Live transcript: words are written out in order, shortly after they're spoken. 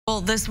Well,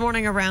 this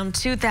morning, around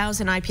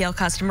 2,000 IPL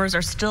customers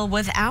are still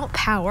without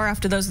power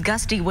after those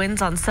gusty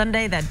winds on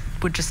Sunday that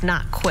would just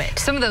not quit.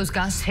 Some of those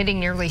gusts hitting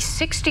nearly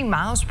 60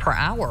 miles per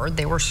hour.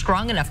 They were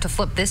strong enough to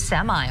flip this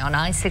semi on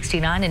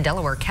I-69 in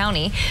Delaware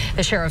County.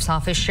 The sheriff's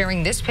office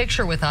sharing this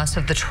picture with us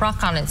of the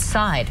truck on its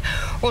side.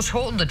 We're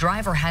told the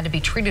driver had to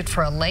be treated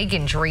for a leg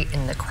injury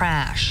in the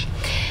crash.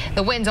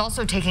 The wind's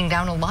also taking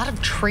down a lot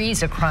of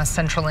trees across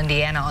central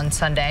Indiana on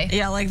Sunday.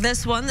 Yeah, like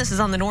this one. This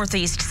is on the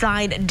northeast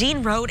side.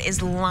 Dean Road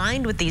is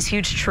lined with these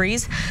huge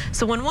trees,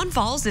 so when one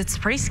falls, it's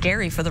pretty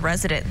scary for the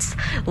residents.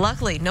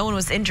 Luckily, no one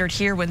was injured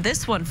here when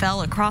this one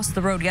fell across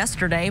the road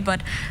yesterday,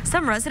 but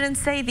some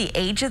residents say the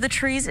age of the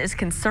trees is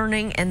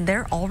concerning and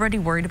they're already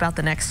worried about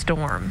the next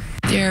storm.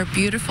 They're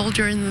beautiful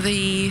during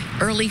the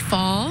early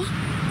fall.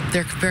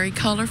 They're very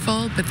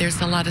colorful, but there's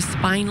a lot of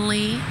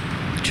spindly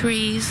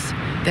trees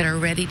that are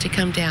ready to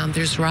come down.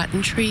 There's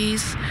rotten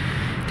trees.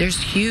 There's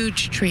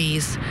huge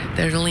trees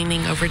that are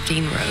leaning over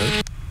Dean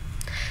Road.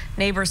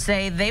 Neighbors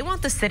say they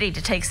want the city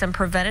to take some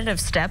preventative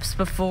steps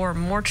before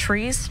more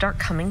trees start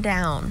coming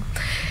down.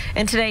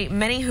 And today,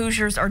 many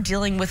Hoosiers are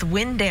dealing with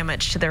wind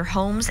damage to their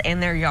homes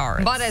and their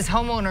yards. But as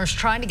homeowners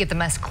try to get the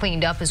mess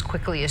cleaned up as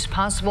quickly as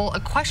possible, a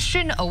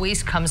question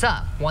always comes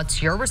up.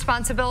 What's your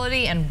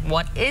responsibility and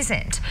what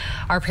isn't?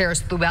 Our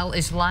Paris Lubell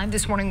is live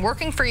this morning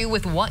working for you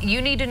with what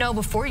you need to know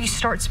before you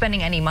start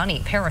spending any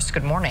money. Paris,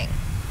 good morning.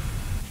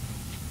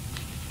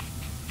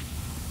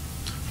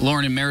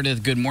 Lauren and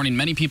Meredith, good morning.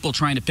 Many people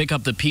trying to pick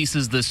up the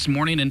pieces this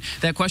morning, and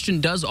that question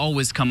does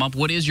always come up.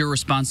 What is your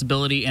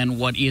responsibility and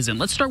what isn't?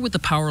 Let's start with the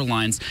power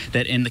lines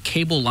and the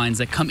cable lines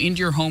that come into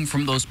your home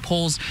from those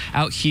poles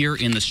out here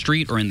in the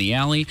street or in the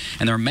alley.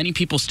 And there are many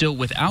people still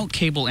without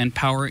cable and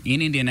power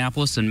in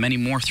Indianapolis and many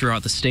more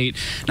throughout the state.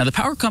 Now, the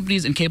power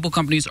companies and cable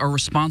companies are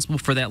responsible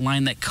for that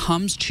line that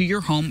comes to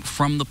your home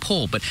from the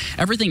pole. But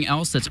everything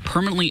else that's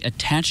permanently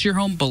attached to your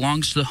home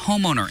belongs to the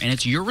homeowner, and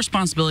it's your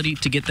responsibility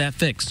to get that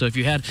fixed. So if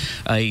you had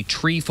a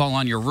tree fall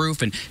on your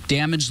roof and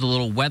damage the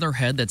little weather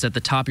head that's at the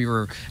top of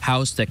your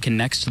house that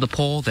connects to the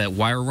pole that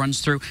wire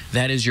runs through,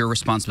 that is your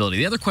responsibility.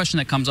 The other question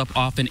that comes up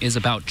often is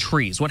about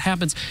trees. What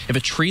happens if a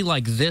tree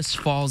like this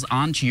falls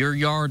onto your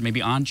yard,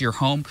 maybe onto your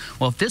home?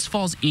 Well, if this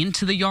falls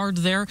into the yard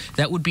there,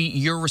 that would be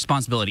your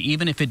responsibility,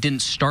 even if it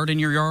didn't start in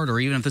your yard or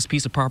even if this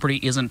piece of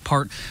property isn't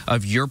part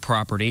of your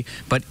property.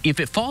 But if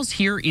it falls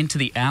here into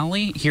the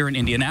alley here in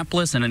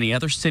Indianapolis and any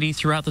other city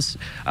throughout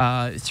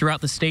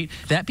the state,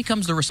 that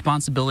becomes the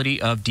responsibility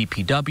of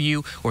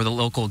DPW or the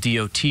local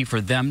DOT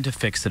for them to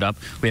fix it up.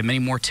 We have many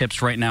more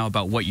tips right now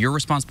about what your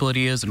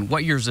responsibility is and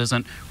what yours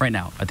isn't right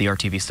now at the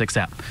RTV6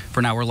 app.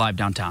 For now, we're live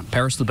downtown.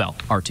 Paris Lubell,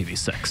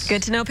 RTV6.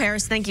 Good to know,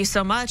 Paris. Thank you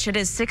so much. It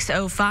is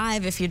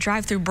 6:05. If you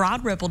drive through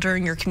Broad Ripple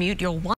during your commute, you'll want